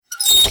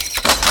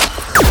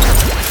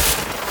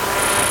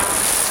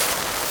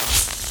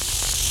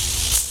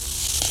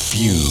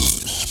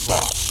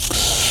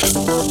Fusebox.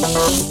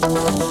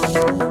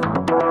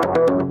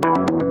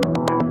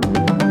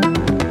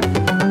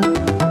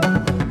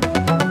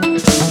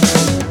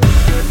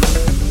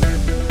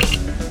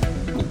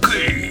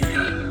 Okay,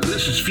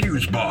 this is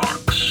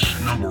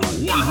Fusebox number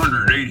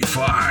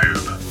 185.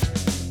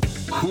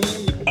 Who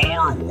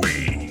are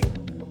we?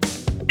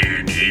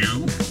 And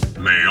you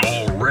may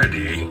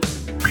already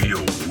be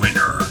a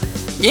winner.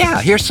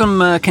 Yeah, here's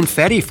some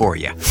confetti for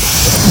you.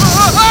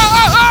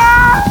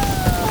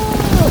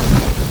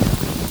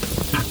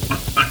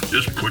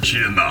 Just puts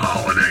you in the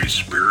holiday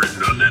spirit,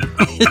 doesn't it?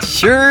 It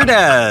sure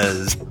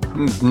does.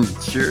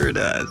 Sure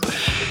does.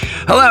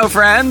 Hello,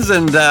 friends,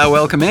 and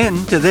welcome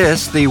in to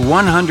this, the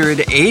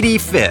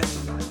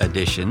 185th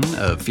edition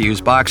of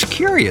Fusebox,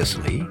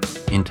 curiously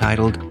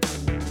entitled,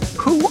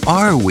 Who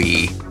Are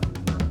We?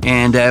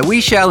 And we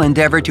shall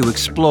endeavor to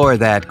explore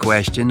that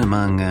question,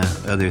 among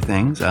other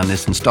things, on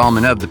this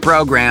installment of the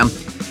program.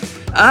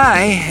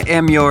 I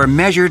am your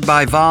measured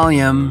by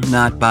volume,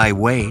 not by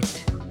weight,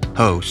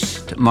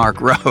 host,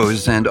 Mark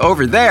Rose, and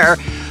over there,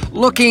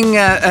 looking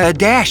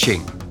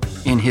dashing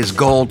in his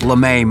gold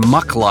lame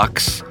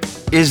mucklucks,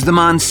 is the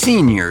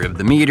Monsignor of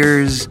the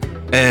meters,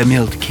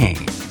 Milt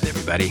Keynes,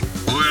 everybody.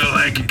 Well,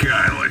 thank you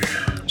kindly.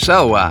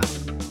 So,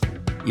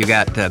 you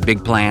got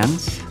big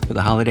plans for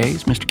the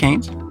holidays, Mr.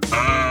 Keynes?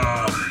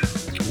 Well,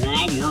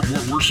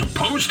 we're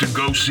supposed to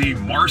go see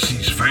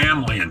Marcy's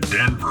family in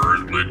Denver.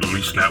 At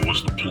least that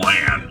was the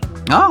plan.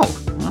 Oh,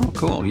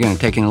 cool. You're going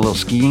to take in a little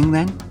skiing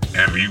then?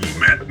 Have you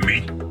met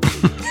me?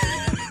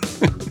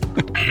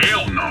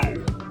 Hell no.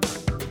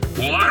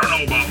 Well, I don't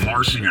know about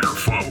Marcy and her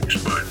folks,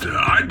 but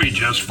I'd be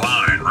just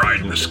fine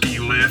riding the ski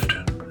lift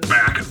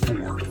back and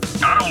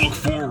forth. I don't look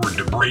forward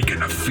to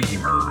breaking a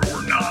femur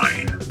or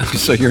 9.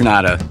 So you're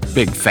not a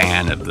big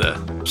fan of the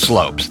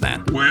slopes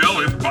then?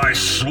 Well, if by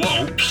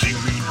slopes you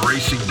mean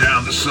racing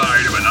down the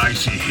side of an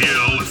icy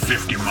hill at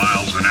 50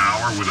 miles an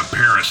hour with a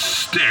pair of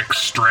sticks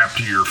strapped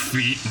to your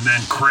feet and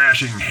then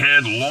crashing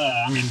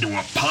headlong into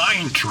a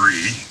pine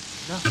tree,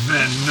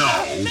 then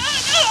no.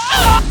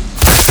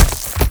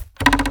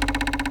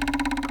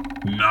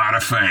 Not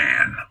a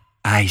fan.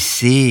 I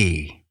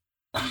see.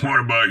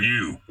 What about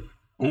you?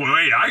 Well,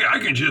 hey, I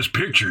can just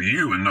picture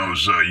you in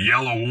those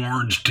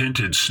yellow-orange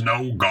tinted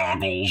snow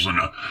goggles and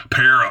a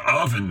pair of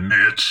oven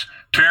mitts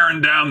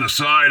tearing down the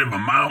side of a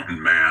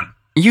mountain, man.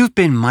 You've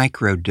been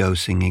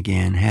microdosing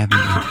again,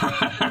 haven't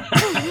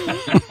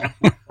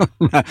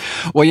you?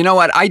 Well, you know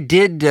what? I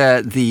did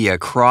the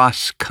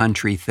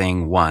cross-country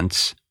thing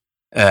once,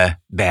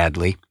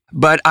 badly,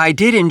 but I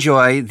did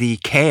enjoy the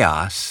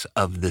chaos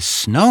of the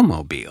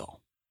snowmobile.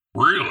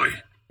 Really?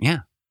 Yeah.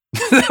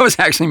 That was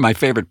actually my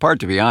favorite part,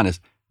 to be honest.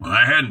 Well,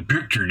 I hadn't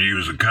pictured you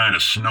as a kind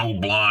of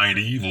snow-blind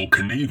Evel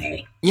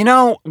Knievel. You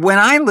know, when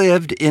I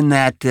lived in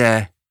that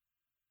down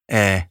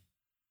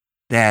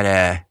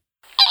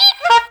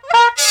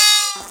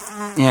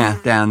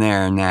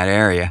there in that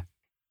area.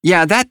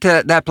 Yeah,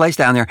 that place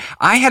down there.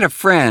 I had a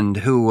friend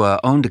who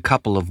owned a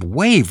couple of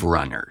wave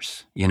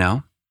runners, you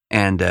know,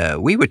 and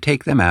we would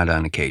take them out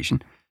on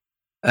occasion.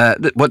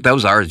 What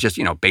those are is just,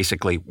 you know,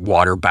 basically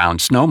water-bound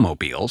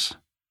snowmobiles,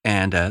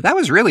 and that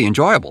was really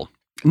enjoyable.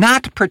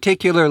 Not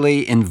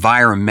particularly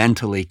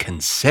environmentally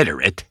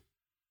considerate,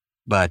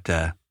 but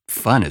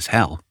fun as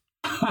hell.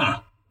 Huh.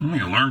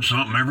 You learn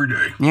something every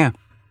day. Yeah.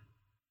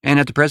 And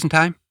at the present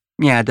time,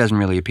 yeah, it doesn't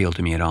really appeal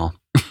to me at all.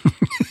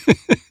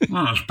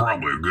 Well, that's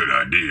probably a good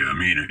idea. I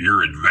mean, at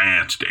your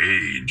advanced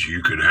age,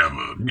 you could have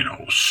a,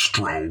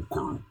 stroke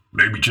or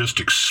maybe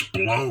just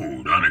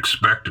explode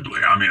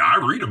unexpectedly. I mean, I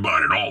read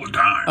about it all the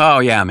time. Oh,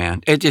 yeah,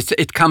 man.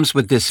 It comes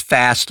with this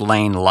fast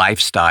lane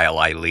lifestyle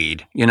I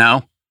lead, you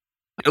know?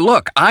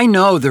 Look, I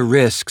know the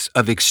risks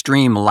of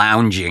extreme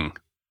lounging,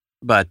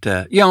 but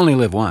you only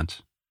live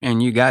once,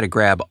 and you got to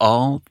grab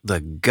all the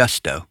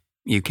gusto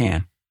you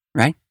can,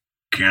 right?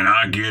 Can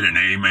I get an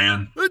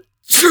amen?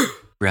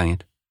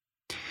 Brilliant.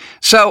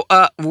 So,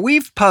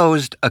 we've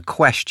posed a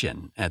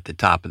question at the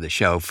top of the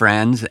show,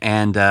 friends,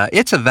 and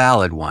it's a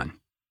valid one.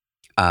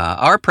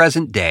 Our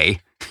present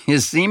day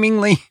is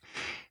seemingly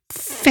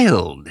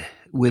filled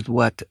with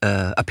what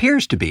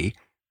appears to be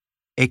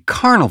a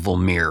carnival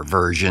mirror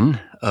version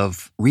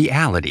of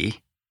reality.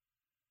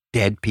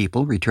 Dead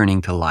people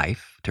returning to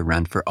life to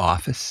run for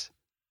office.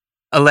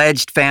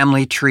 Alleged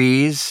family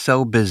trees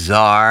so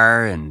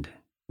bizarre and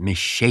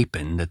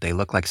misshapen that they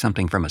look like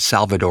something from a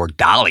Salvador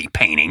Dali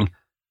painting.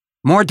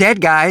 More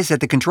dead guys at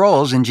the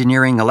controls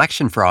engineering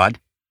election fraud.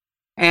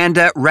 And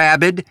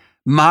rabid,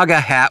 MAGA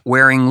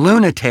hat-wearing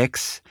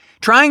lunatics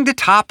trying to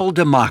topple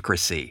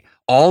democracy,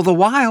 all the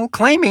while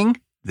claiming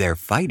they're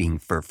fighting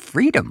for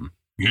freedom.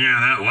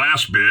 Yeah, that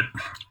last bit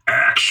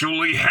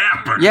actually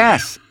happened.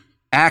 Yes,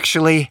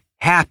 actually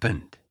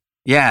happened.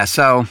 Yeah,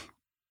 so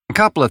a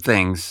couple of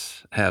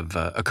things have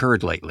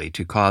occurred lately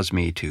to cause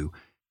me to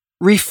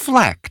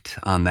reflect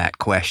on that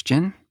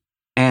question.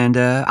 And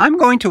I'm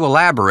going to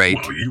elaborate.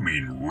 Well, you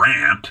mean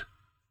rant?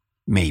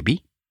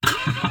 Maybe.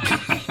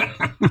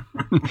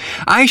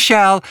 I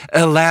shall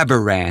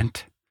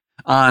elaborate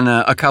on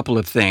a couple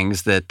of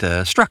things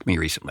that struck me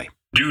recently.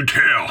 Do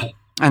tell.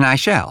 And I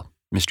shall,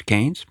 Mr.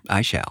 Keynes,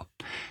 I shall.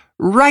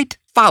 Right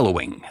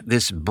following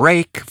this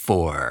break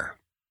for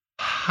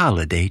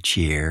holiday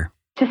cheer.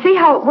 To see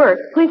how it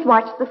works, please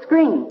watch the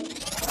screen.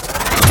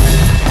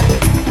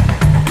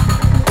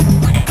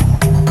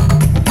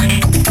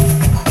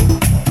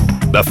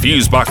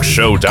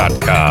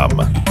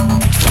 TheFuseboxShow.com.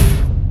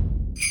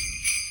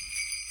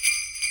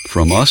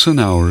 From us and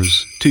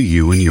ours to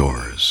you and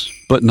yours,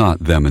 but not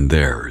them and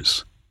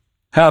theirs.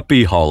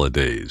 Happy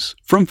holidays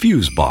from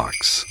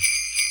Fusebox.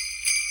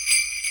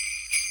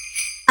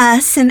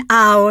 Us and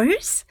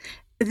ours?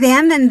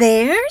 Them and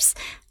theirs?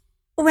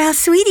 Well,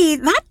 sweetie,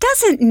 that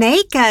doesn't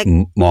make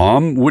a...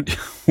 Mom, what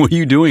are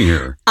you doing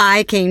here?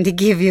 I came to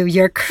give you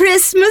your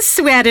Christmas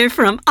sweater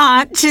from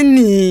Aunt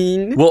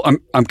Janine. Well,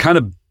 I'm kind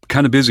of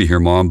busy here,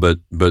 Mom, but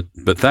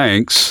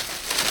thanks.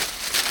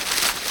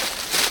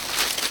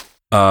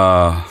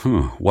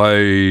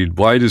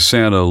 Why does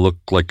Santa look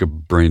like a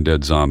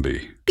brain-dead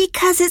zombie?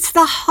 Because it's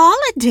the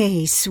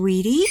holidays,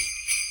 sweetie.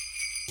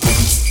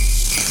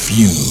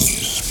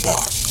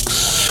 Fusebox.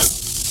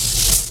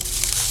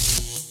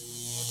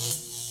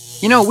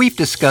 You know, we've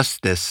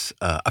discussed this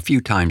a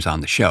few times on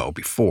the show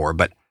before,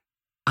 but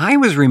I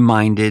was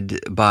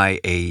reminded by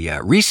a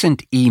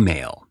recent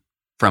email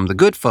from the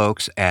good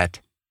folks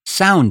at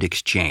Sound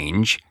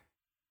Exchange.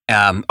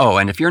 And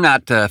if you're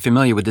not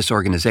familiar with this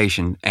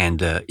organization,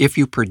 and if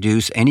you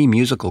produce any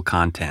musical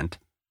content,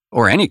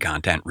 or any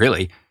content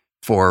really,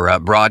 for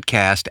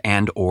broadcast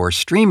and or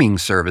streaming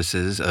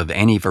services of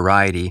any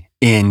variety,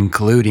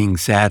 including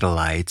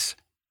satellites,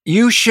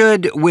 you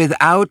should,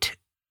 without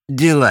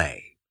delay,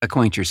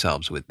 acquaint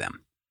yourselves with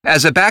them.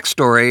 As a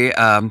backstory,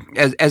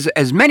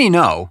 as many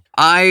know,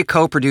 I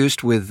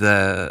co-produced with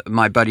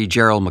my buddy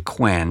Gerald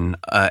McQuinn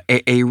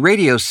a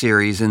radio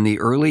series in the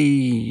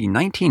early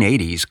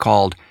 1980s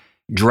called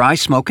Dry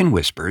Smoke and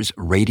Whispers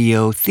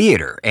Radio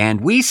Theater,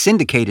 and we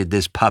syndicated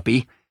this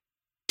puppy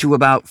to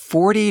about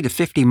 40 to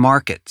 50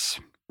 markets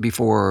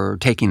before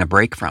taking a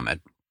break from it.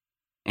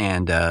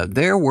 And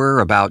there were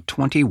about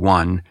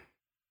 21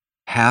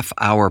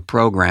 half-hour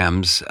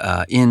programs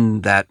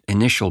in that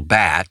initial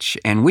batch,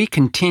 and we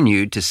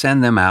continued to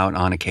send them out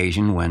on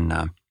occasion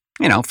when,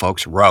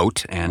 folks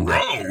wrote. And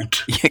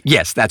Wrote?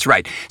 Yes, that's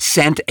right.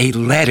 Sent a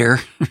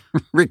letter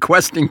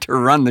requesting to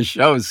run the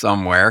show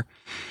somewhere.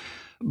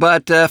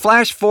 But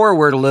flash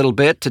forward a little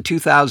bit to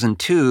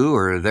 2002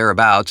 or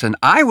thereabouts, and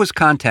I was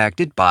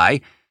contacted by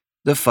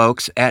the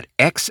folks at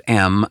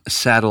XM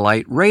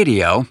Satellite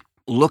Radio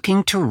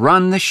looking to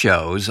run the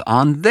shows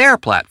on their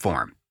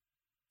platform.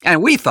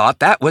 And we thought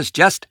that was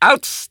just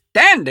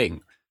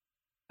outstanding,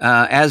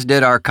 as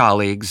did our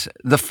colleagues,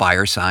 the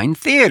Firesign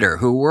Theater,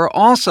 who were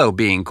also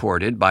being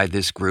courted by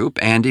this group.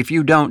 And if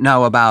you don't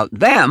know about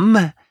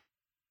them,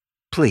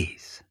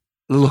 please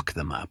look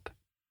them up.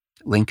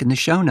 Link in the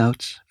show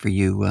notes for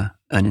you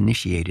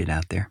uninitiated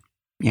out there.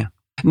 Yeah.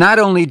 Not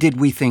only did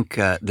we think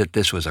that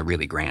this was a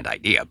really grand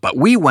idea, but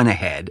we went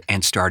ahead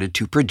and started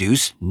to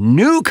produce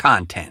new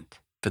content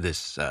for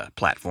this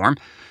platform,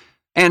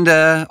 and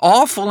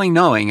all fully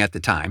knowing at the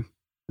time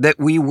that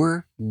we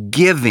were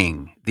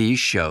giving these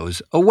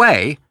shows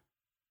away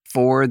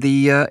for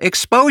the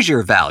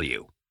exposure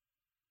value.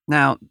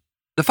 Now,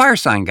 the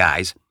Firesign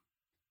guys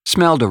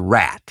smelled a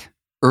rat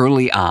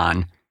early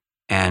on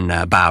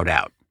and bowed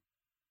out.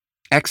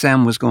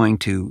 XM was going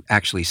to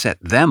actually set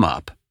them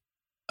up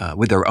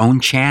with their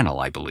own channel,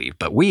 I believe.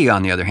 But we,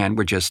 on the other hand,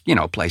 were just,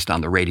 placed on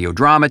the radio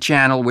drama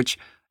channel, which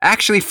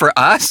actually for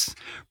us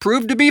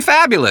proved to be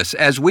fabulous,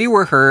 as we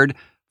were heard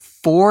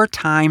 4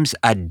 times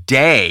a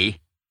day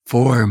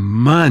for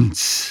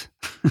months.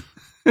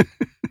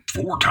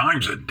 4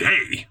 times a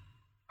day?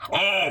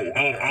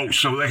 Oh,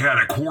 so they had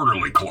a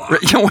quarterly clock.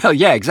 Well,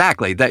 yeah,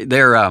 exactly.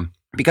 They're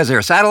because they're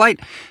a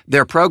satellite,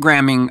 their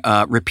programming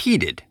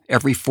repeated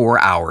every 4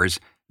 hours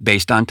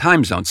based on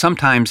time zones.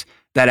 Sometimes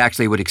that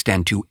actually would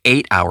extend to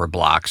 8-hour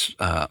blocks,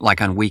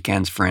 like on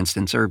weekends, for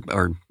instance, or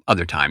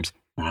other times.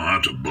 Well,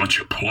 that's a bunch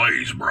of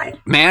plays, bro.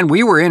 Man,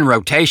 we were in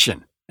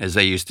rotation, as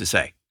they used to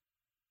say.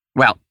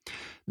 Well,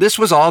 this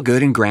was all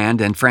good and grand,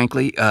 and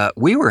frankly,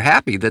 we were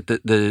happy that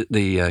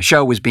the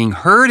show was being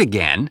heard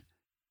again,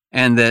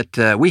 and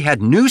that we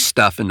had new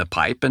stuff in the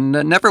pipe, and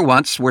never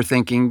once were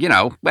thinking,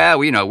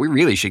 we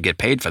really should get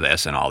paid for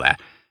this and all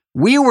that.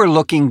 We were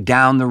looking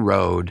down the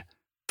road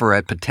for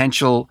a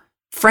potential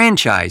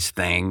franchise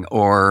thing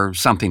or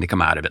something to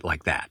come out of it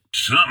like that.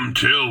 Something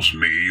tells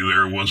me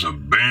there was a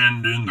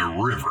bend in the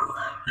river,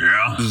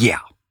 yeah? Yeah,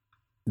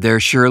 there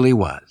surely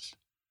was.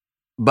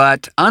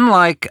 But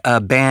unlike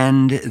a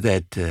bend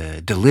that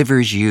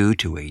delivers you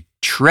to a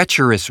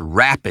treacherous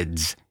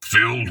rapids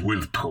filled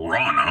with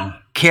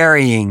piranha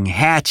carrying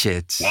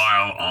hatchets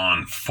while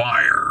on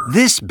fire,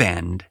 this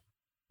bend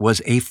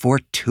was a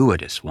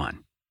fortuitous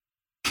one.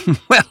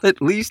 Well,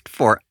 at least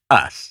for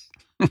us.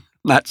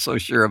 Not so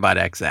sure about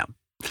XM.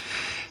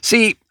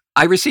 See,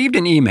 I received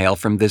an email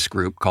from this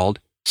group called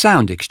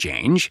Sound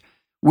Exchange,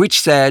 which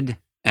said,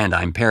 and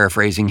I'm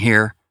paraphrasing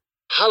here,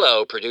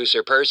 "Hello,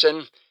 producer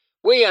person.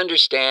 We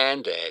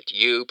understand that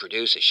you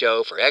produce a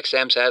show for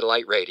XM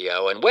Satellite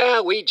Radio, and,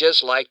 well, we'd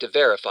just like to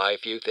verify a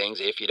few things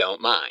if you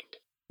don't mind.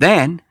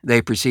 Then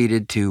they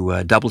proceeded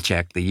to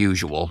double-check the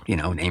usual,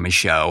 name of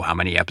show, how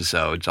many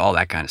episodes, all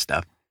that kind of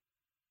stuff.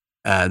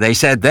 They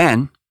said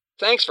then,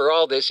 "Thanks for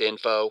all this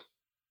info.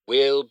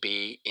 We'll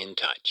be in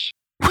touch."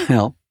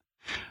 Well,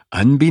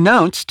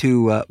 unbeknownst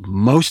to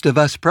most of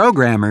us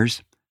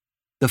programmers,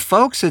 the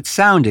folks at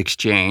Sound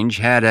Exchange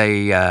had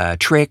a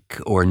trick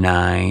or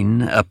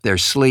 9 up their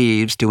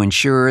sleeves to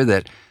ensure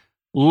that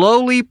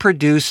lowly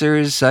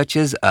producers such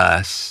as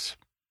us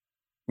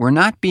were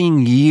not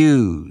being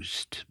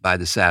used by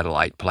the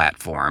satellite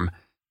platform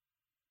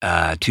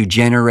to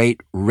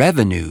generate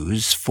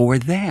revenues for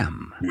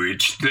them.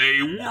 Which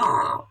they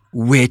were.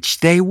 Which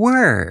they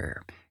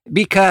were,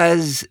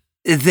 because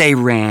they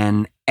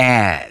ran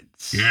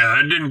ads. Yeah,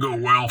 that didn't go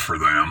well for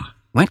them.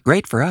 Went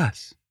great for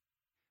us.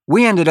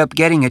 We ended up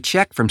getting a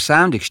check from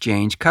Sound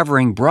Exchange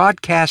covering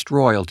broadcast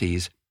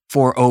royalties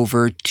for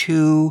over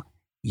 2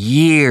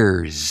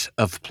 years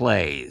of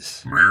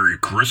plays. Merry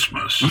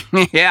Christmas.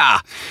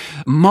 Yeah.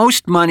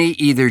 Most money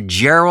either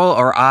Gerald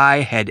or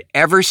I had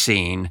ever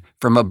seen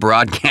from a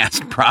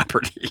broadcast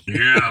property.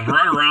 Yeah,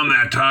 right around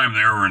that time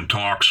they were in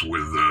talks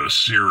with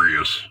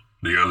Sirius,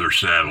 the other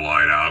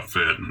satellite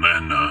outfit, and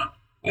then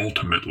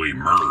ultimately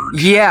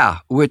merged. Yeah,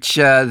 which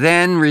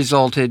then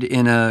resulted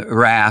in a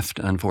raft,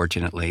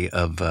 unfortunately,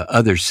 of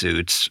other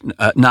suits.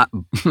 Not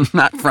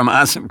from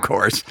us, of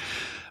course.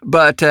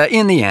 But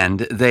in the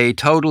end, they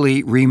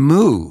totally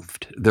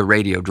removed the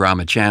radio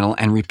drama channel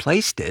and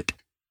replaced it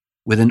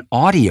with an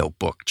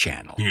audiobook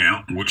channel.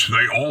 Yeah, which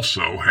they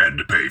also had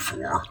to pay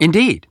for.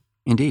 Indeed.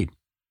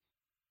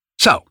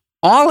 So,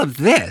 all of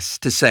this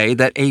to say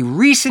that a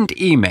recent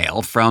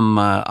email from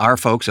our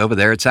folks over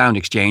there at Sound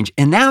Exchange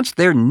announced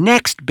their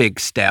next big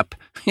step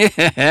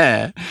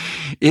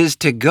is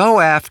to go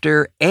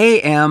after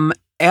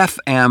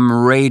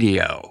AM/FM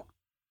radio,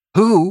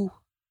 who,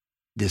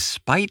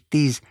 despite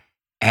these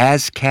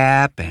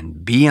ASCAP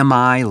and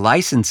BMI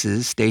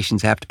licenses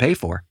stations have to pay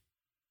for,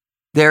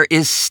 there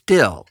is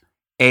still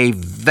a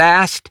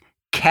vast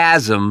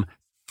chasm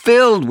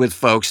filled with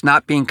folks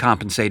not being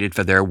compensated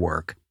for their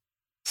work.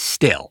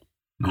 Still.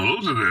 Well,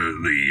 those are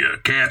the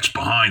cats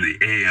behind the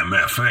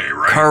AMFA,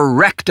 right?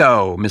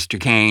 Correcto, Mr.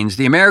 Keynes.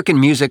 The American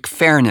Music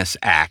Fairness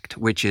Act,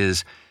 which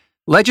is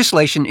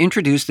legislation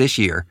introduced this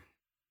year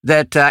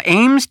that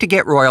aims to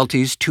get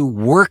royalties to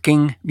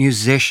working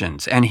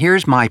musicians. And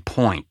here's my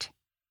point,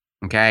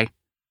 okay?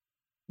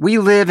 We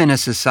live in a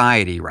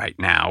society right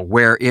now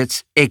where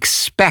it's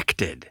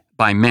expected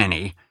by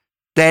many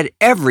that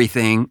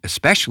everything,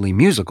 especially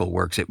musical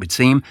works, it would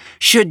seem,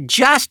 should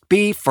just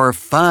be for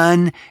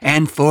fun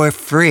and for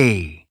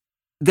free.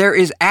 There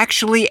is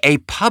actually a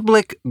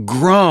public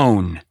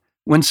groan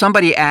when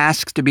somebody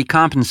asks to be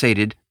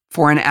compensated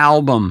for an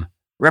album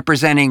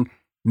representing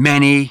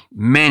many,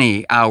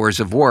 many hours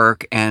of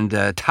work and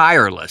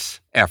tireless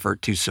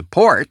effort to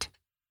support.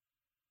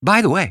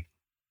 By the way,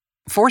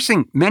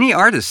 forcing many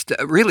artists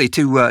really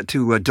to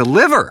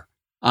deliver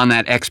on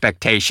that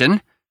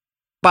expectation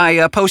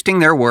by posting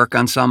their work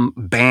on some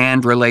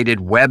band-related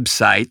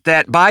website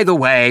that, by the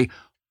way,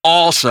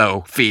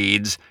 also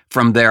feeds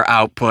from their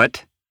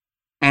output,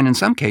 and in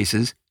some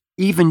cases,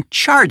 even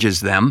charges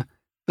them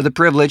for the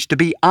privilege to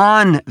be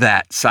on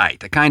that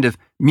site, a kind of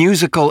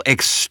musical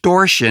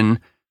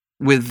extortion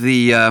with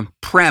the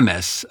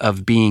premise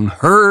of being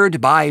heard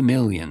by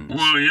millions.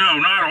 Well,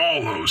 not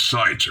all those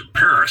sites are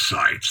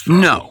parasites, though.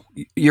 No,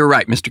 you're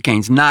right, Mr.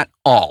 Keynes, not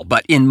all.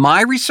 But in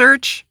my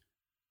research,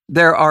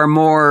 there are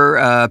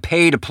more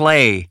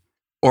pay-to-play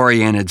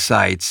oriented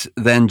sites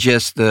than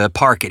just the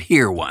park it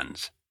here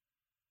ones.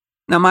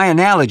 Now, my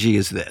analogy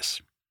is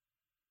this.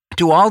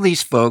 To all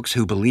these folks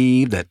who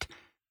believe that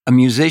a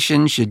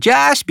musician should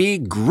just be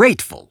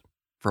grateful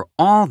for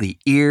all the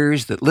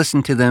ears that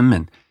listen to them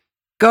and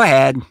go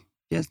ahead,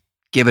 just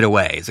give it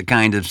away as a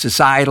kind of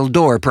societal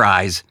door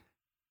prize,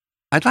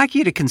 I'd like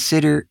you to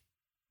consider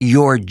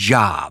your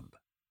job.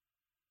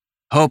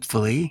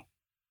 Hopefully,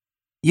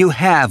 you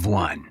have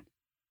one.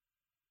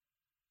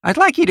 I'd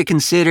like you to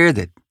consider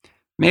that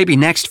maybe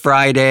next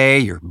Friday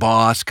your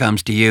boss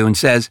comes to you and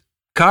says,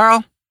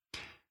 "Carl,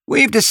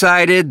 we've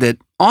decided that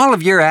all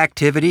of your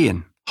activity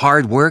and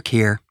hard work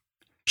here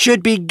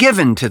should be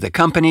given to the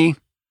company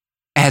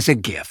as a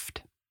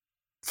gift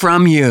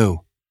from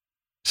you.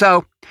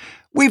 So,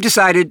 we've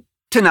decided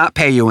to not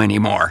pay you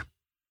anymore."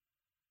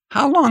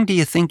 How long do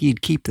you think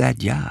you'd keep that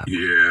job?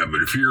 Yeah,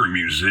 but if you're a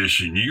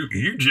musician,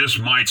 you just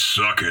might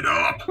suck it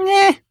up.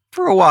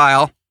 For a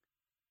while.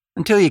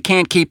 Until you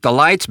can't keep the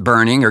lights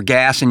burning or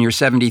gas in your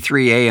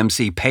 73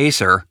 AMC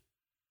Pacer.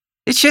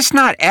 It's just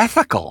not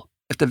ethical,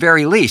 at the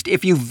very least.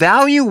 If you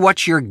value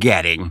what you're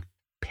getting,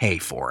 pay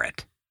for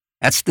it.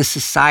 That's the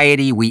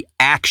society we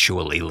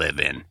actually live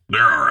in.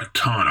 There are a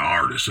ton of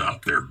artists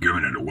out there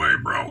giving it away,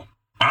 bro.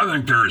 I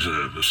think there's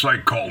a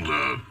site called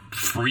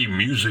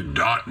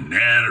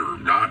freemusic.net or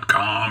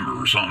 .com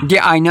or something.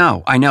 Yeah, I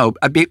know.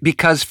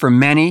 Because for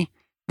many,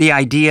 the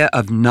idea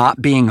of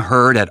not being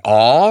heard at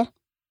all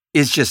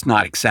is just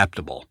not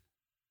acceptable.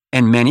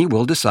 And many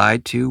will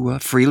decide to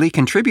freely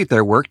contribute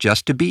their work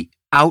just to be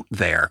out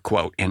there,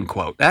 quote, end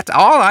quote. That's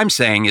all I'm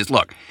saying is,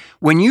 look,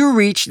 when you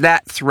reach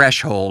that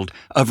threshold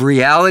of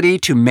reality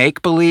to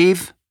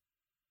make-believe,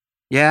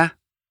 yeah,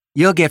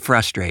 you'll get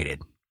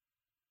frustrated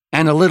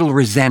and a little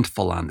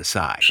resentful on the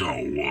side. So,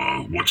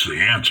 what's the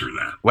answer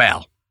then?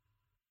 Well,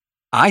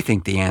 I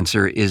think the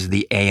answer is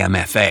the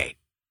AMFA.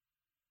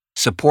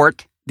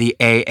 Support the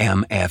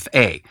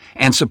AMFA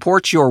and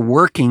support your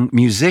working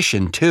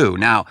musician too.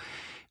 Now,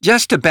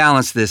 just to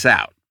balance this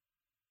out,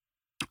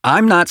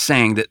 I'm not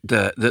saying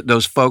that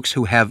those folks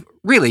who have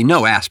really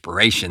no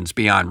aspirations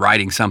beyond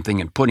writing something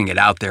and putting it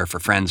out there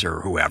for friends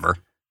or whoever,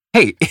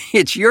 hey,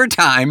 it's your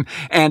time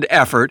and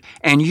effort,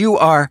 and you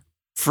are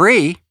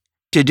free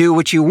to do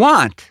what you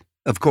want,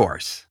 of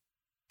course.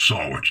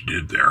 Saw what you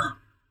did there.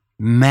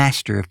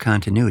 Master of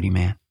continuity,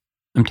 man.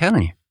 I'm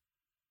telling you.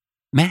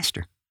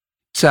 Master.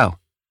 So,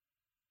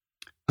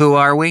 who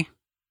are we?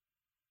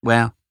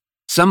 Well,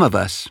 some of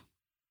us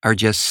are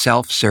just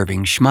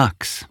self-serving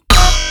schmucks.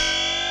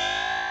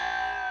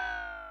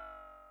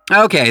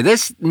 Okay,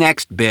 this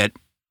next bit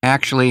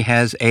actually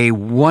has a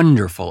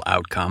wonderful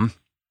outcome,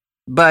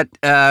 but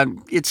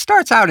it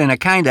starts out in a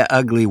kind of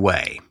ugly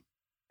way.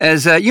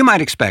 As you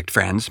might expect,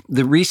 friends,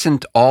 the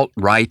recent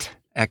alt-right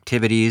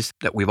activities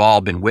that we've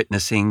all been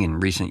witnessing in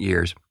recent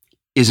years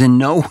is in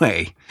no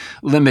way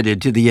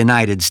limited to the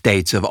United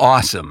States of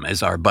awesome,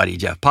 as our buddy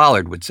Jeff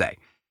Pollard would say.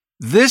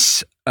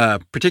 This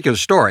particular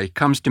story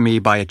comes to me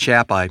by a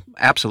chap I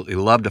absolutely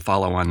love to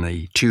follow on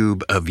the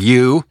tube of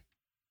you.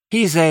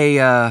 He's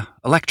a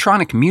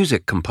electronic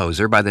music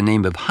composer by the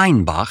name of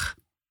Heinbach.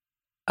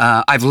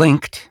 I've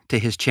linked to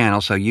his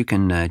channel so you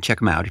can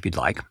check him out if you'd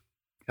like.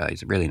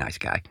 He's a really nice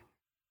guy.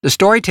 The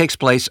story takes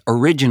place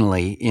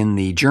originally in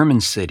the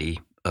German city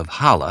of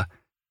Halle,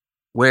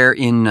 where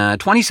in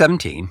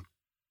 2017,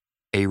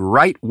 a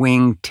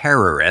right-wing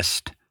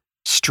terrorist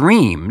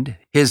streamed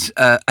his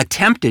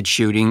attempted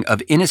shooting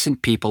of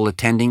innocent people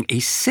attending a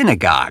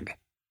synagogue.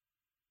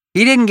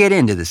 He didn't get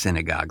into the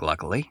synagogue,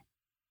 luckily,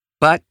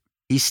 but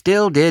he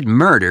still did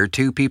murder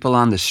 2 people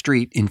on the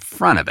street in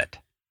front of it.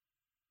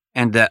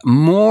 And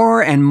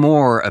more and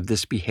more of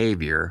this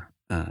behavior,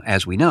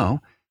 as we know,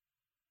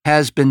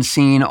 has been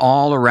seen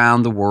all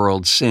around the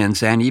world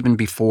since and even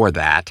before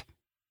that.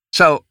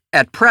 So,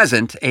 at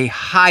present, a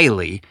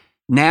highly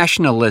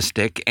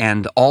nationalistic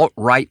and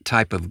alt-right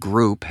type of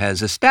group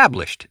has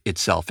established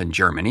itself in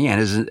Germany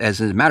and,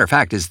 as a matter of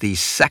fact, is the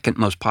second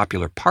most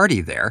popular party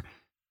there.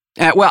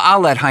 Well,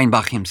 I'll let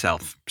Heinbach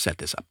himself set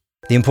this up.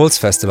 The Impuls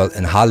Festival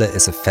in Halle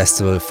is a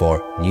festival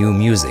for new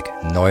music,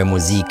 neue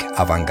Musik,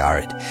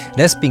 avant-garde. It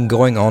has been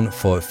going on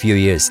for a few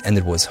years and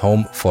it was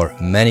home for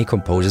many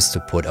composers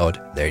to put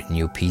out their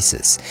new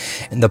pieces.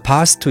 In the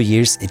past 2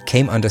 years, it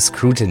came under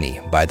scrutiny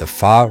by the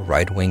far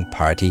right-wing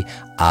party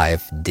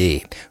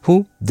AfD,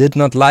 who did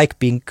not like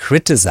being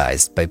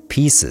criticized by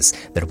pieces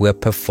that were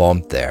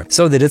performed there.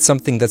 So they did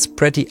something that's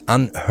pretty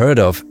unheard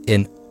of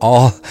in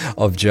all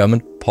of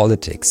German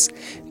politics.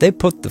 They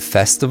put the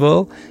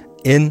festival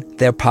in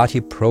their party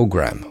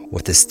program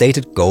with the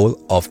stated goal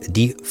of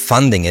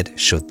defunding it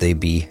should they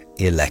be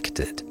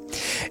elected.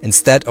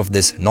 Instead of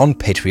this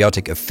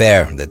non-patriotic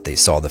affair that they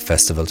saw the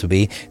festival to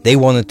be, they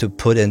wanted to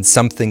put in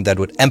something that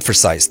would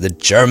emphasize the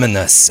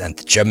Germanness and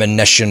the German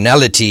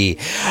nationality.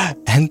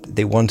 And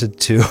they wanted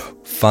to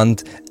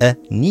fund a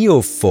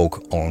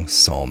neo-folk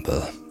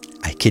ensemble.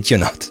 I kid you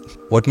not.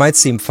 What might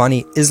seem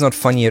funny is not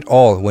funny at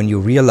all when you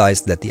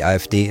realize that the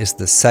AfD is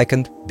the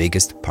second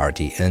biggest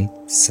party in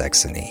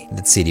Saxony.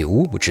 The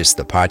CDU, which is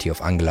the party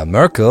of Angela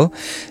Merkel,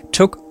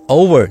 took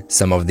over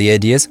some of the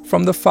ideas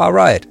from the far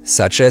right,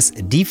 such as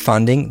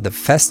defunding the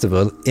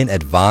festival in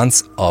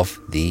advance of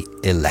the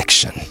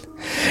election.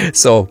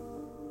 So,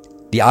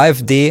 the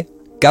AfD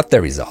got the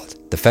result.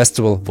 The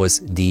festival was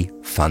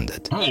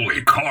defunded.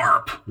 Holy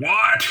carp,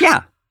 what?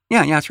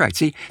 Yeah, that's right.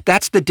 See,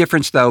 that's the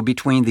difference, though,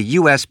 between the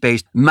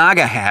US-based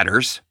MAGA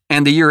hatters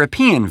and the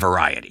European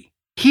variety.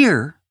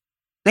 Here,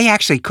 they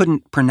actually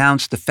couldn't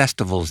pronounce the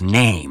festival's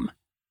name,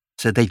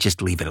 so they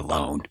just leave it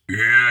alone.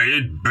 Yeah,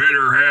 it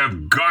better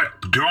have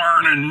gut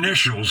darn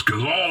initials,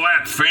 'cause all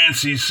that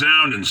fancy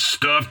sounding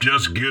stuff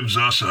just gives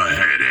us a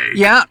headache.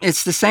 Yeah,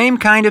 it's the same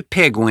kind of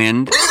pig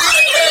wind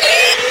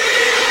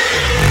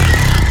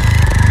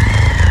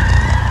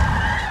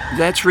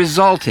that's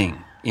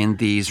resulting in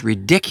these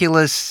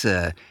ridiculous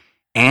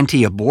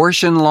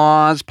anti-abortion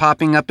laws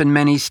popping up in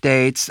many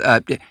states.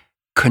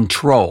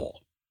 Control.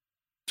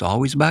 It's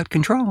always about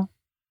control.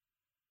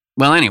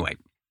 Well, anyway,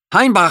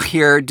 Heinbach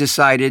here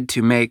decided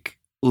to make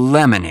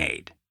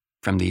lemonade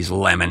from these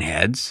lemon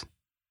heads.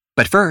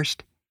 But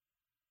first,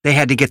 they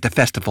had to get the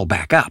festival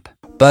back up.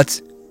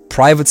 But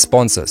private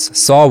sponsors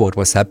saw what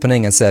was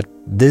happening and said,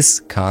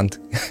 this can't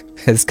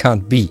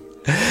be.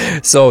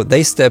 So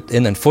they stepped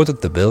in and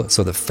footed the bill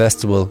so the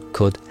festival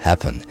could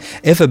happen,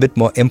 if a bit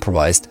more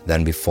improvised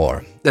than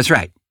before. That's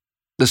right.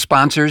 The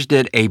sponsors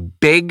did a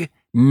big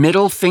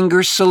middle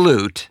finger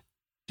salute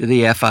to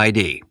the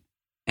FID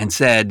and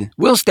said,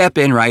 we'll step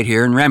in right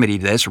here and remedy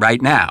this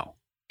right now.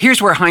 Here's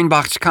where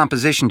Heinbach's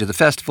composition to the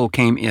festival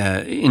came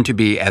into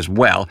be as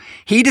well.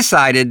 He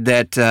decided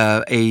that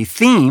a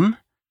theme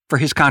for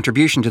his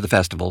contribution to the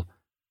festival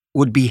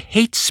would be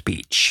hate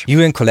speech.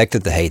 Julian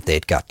collected the hate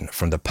they'd gotten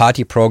from the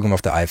party program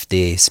of the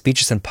AfD,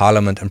 speeches in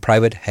parliament and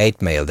private hate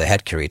mail the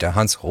head curator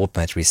Hans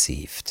Rothmeidt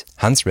received.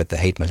 Hans read the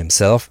hate mail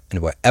himself, and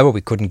wherever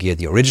we couldn't get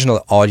the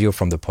original audio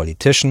from the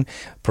politician,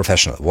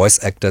 professional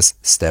voice actors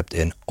stepped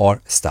in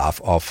or staff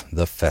of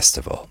the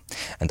festival.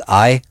 And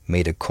I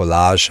made a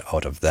collage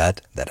out of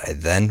that I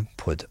then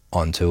put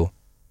onto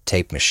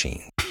tape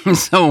machine.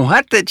 So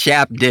what the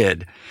chap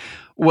did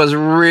was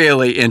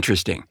really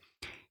interesting.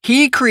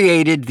 He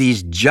created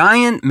these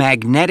giant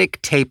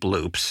magnetic tape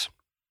loops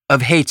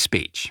of hate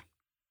speech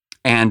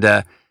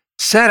and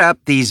set up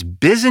these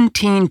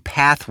Byzantine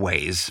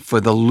pathways for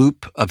the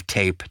loop of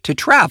tape to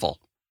travel.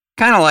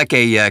 Kind of like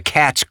a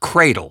cat's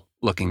cradle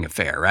looking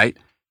affair, right?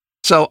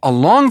 So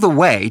along the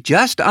way,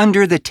 just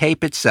under the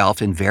tape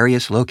itself in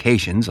various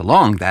locations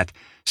along that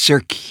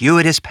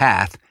circuitous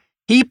path,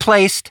 he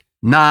placed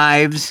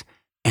knives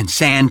and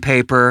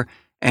sandpaper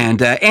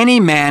and any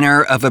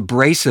manner of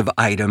abrasive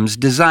items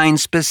designed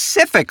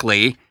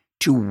specifically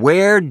to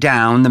wear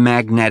down the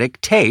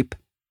magnetic tape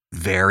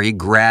very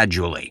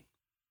gradually.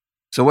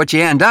 So what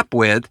you end up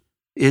with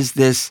is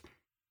this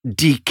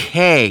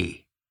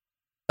decay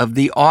of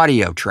the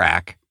audio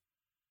track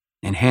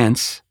and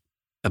hence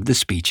of the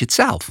speech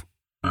itself.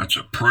 That's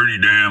a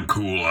pretty damn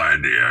cool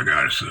idea, I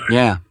gotta say.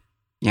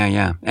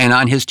 Yeah. And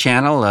on his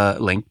channel,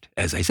 linked,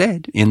 as I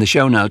said, in the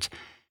show notes,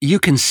 you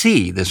can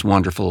see this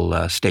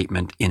wonderful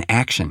statement in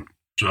action.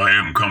 So I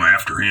haven't come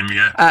after him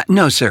yet?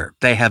 No, sir,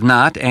 they have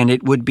not, and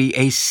it would be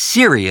a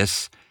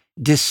serious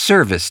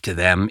disservice to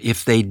them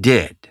if they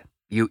did.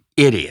 You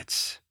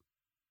idiots.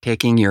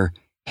 Taking your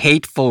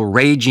hateful,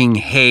 raging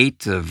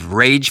hate of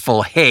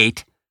rageful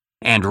hate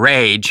and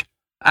rage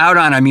out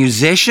on a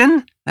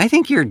musician? I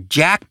think your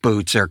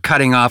jackboots are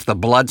cutting off the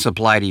blood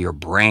supply to your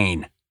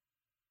brain.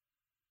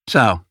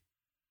 So,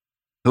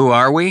 who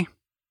are we?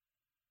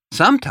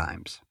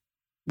 Sometimes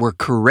we're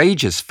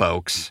courageous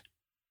folks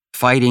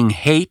fighting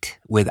hate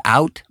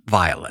without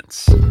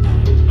violence. The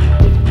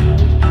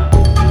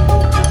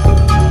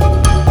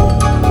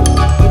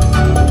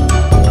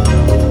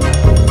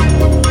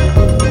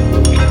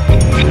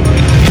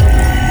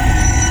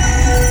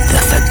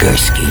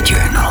Fusebox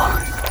Journal.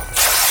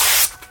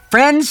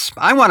 Friends,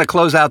 I want to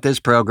close out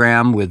this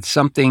program with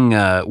something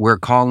we're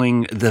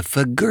calling the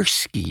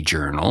Fusebox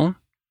Journal.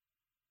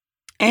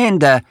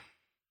 And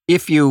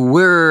if you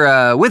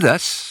were with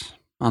us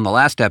on the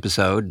last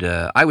episode,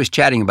 I was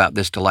chatting about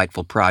this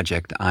delightful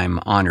project I'm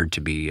honored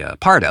to be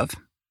part of,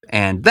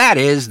 and that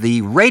is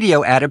the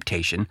radio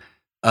adaptation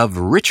of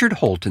Richard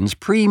Holton's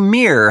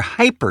premier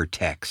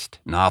hypertext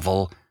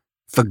novel,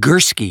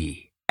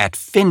 Fusebox at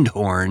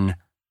Findhorn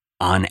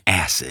on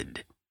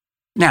Acid.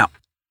 Now,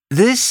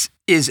 this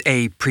is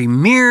a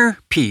premier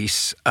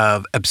piece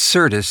of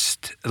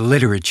absurdist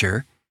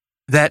literature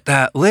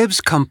that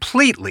lives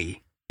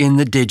completely in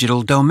the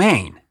digital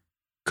domain,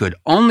 could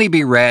only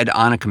be read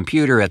on a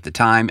computer at the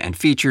time, and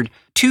featured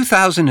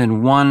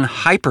 2001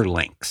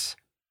 hyperlinks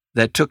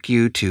that took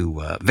you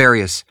to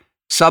various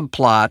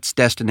subplots,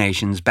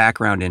 destinations,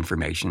 background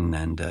information,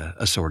 and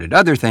assorted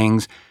other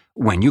things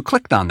when you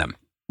clicked on them,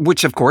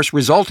 which of course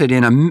resulted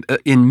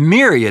in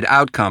myriad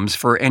outcomes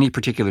for any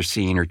particular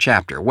scene or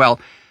chapter. Well,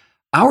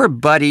 our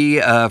buddy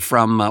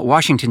from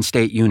Washington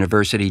State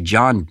University,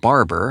 John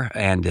Barber,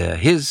 and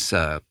his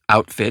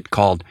outfit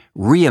called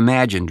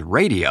Reimagined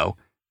Radio,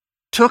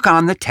 took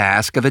on the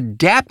task of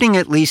adapting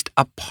at least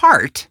a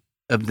part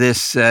of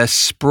this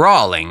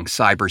sprawling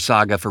cyber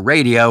saga for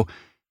radio,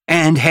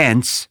 and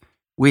hence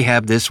we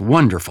have this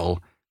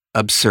wonderful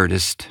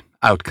absurdist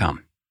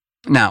outcome.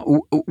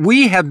 Now,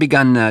 we have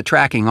begun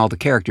tracking all the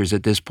characters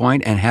at this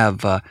point and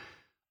have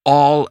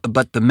all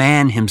but the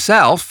man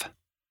himself,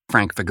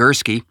 Frank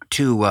Fusebox,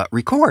 to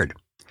record.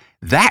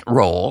 That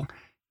role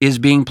is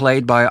being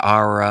played by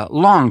our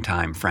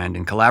longtime friend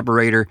and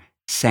collaborator,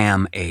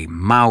 Sam A.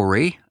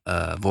 Mowry,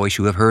 a voice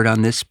you have heard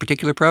on this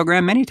particular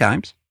program many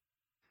times.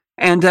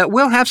 And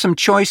we'll have some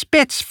choice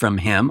bits from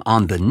him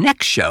on the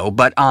next show,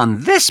 but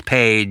on this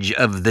page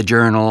of the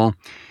journal,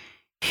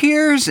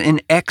 here's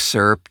an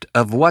excerpt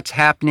of what's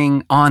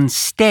happening on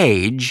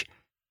stage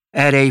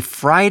at a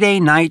Friday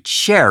night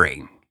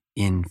sharing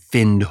in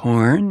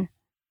Findhorn,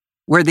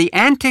 where the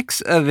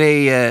antics of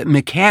a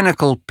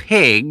mechanical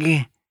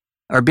pig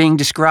are being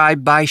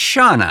described by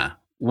Shauna,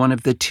 one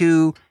of the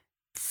two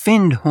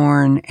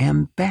Findhorn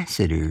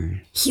ambassadors.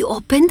 He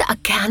opened a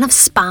can of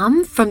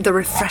Spam from the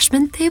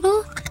refreshment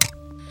table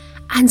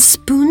and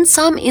spooned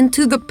some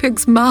into the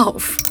pig's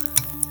mouth.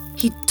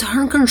 He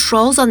turned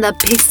controls on the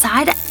pig's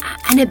side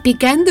and it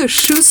began to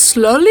shoot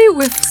slowly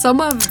with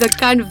some of the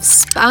kind of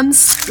Spam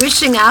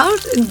squishing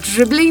out and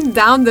dribbling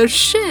down the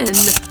shin.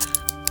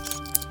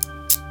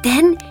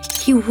 Then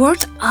he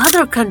worked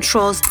other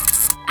controls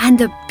and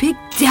the pig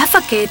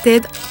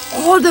defecated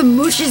all the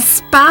mushy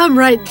Spam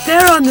right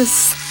there on the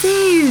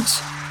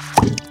stage.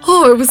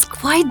 Oh, it was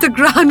quite the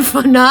grand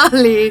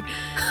finale.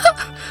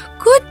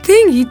 Good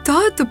thing he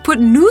thought to put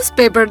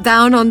newspaper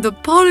down on the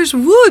polished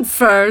wood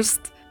first.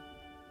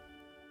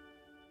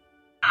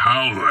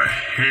 How the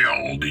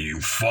hell do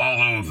you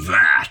follow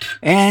that?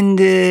 And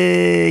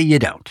you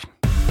don't.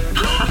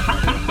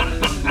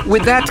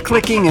 With that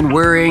clicking and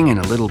whirring and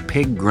a little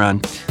pig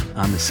grunt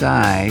on the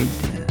side,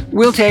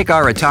 we'll take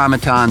our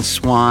automaton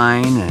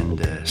swine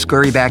and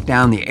scurry back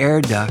down the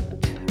air duct,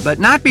 but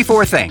not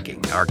before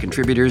thanking our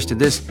contributors to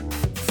this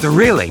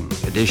thrilling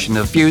edition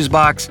of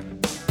Fusebox: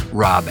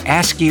 Rob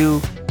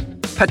Askew,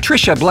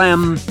 Patricia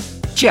Blem,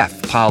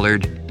 Jeff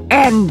Pollard,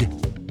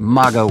 and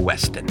Mago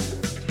Weston.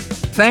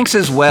 Thanks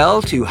as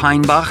well to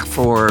Heinbach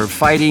for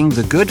fighting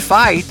the good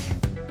fight.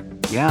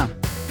 Yeah.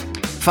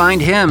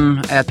 Find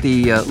him at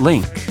the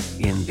link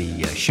in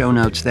the show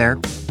notes there.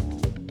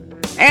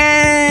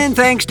 And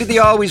thanks to the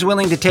always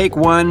willing to take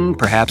one,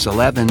 perhaps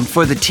 11,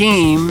 for the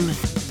team,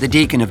 the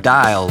Deacon of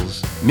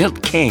Dials,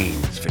 Milt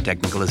Keynes for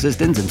technical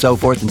assistance, and so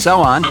forth and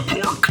so on. A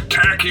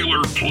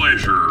porktacular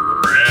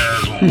pleasure,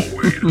 as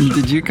always.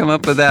 Did you come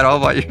up with that all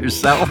by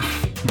yourself?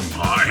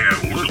 I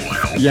have a little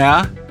help.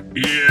 Yeah?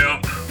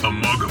 Yeah, a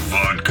mug of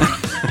vodka.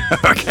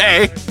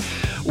 Okay.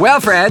 Well,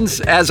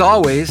 friends, as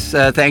always,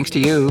 thanks to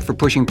you for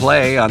pushing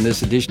play on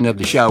this edition of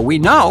the show. We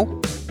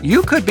know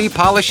you could be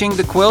polishing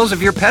the quills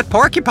of your pet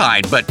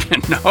porcupine, but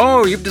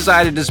no, you've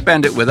decided to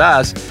spend it with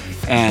us,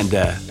 and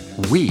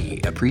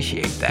we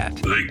appreciate that.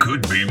 They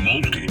could be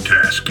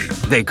multitasking.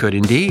 They could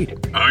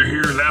indeed. I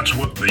hear that's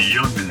what the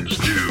youngins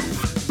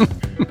do.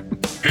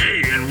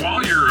 Hey, and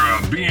while you're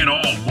being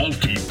all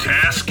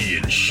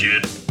multitasky and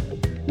shit,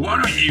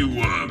 why don't you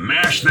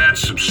mash that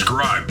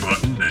subscribe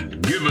button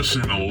and give us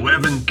an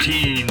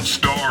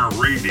 11-star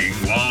rating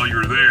while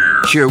you're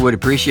there? Sure would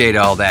appreciate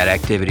all that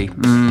activity.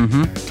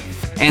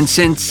 Mm-hmm. And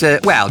since,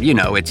 well, you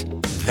know, it's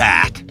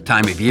that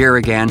time of year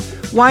again,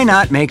 why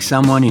not make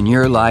someone in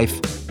your life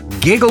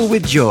giggle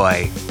with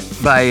joy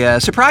by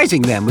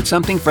surprising them with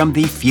something from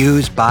the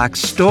Fusebox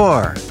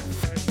store?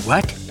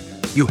 What?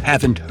 You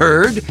haven't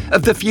heard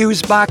of the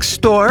Fusebox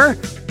store?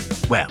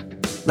 Well,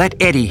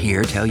 let Eddie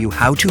here tell you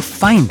how to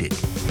find it.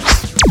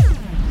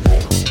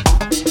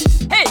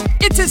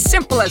 It's as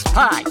simple as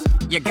pie.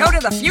 You go to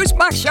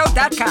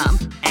thefuseboxshow.com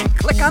and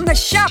click on the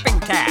shopping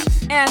tab.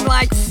 And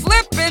like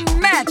flippin'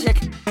 magic,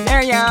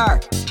 there you are.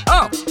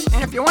 Oh,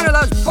 and if you're one of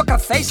those book a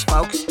face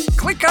folks,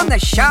 click on the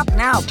Shop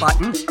Now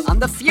button on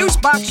the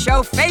Fusebox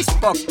Show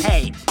Facebook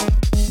page.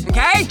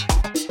 Okay?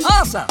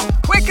 Also,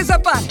 quick as a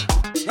bunny.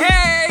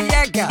 There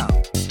you go.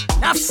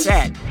 Enough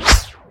said.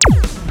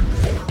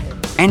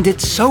 And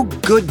it's so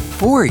good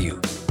for you.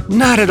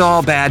 Not at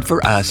all bad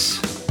for us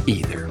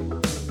either.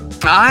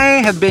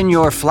 I have been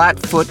your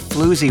flat-foot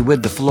floozy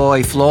with the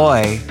Floy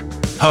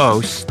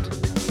host,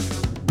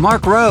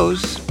 Mark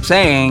Rose,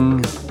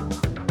 saying,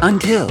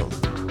 until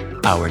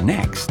our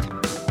next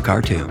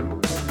cartoon.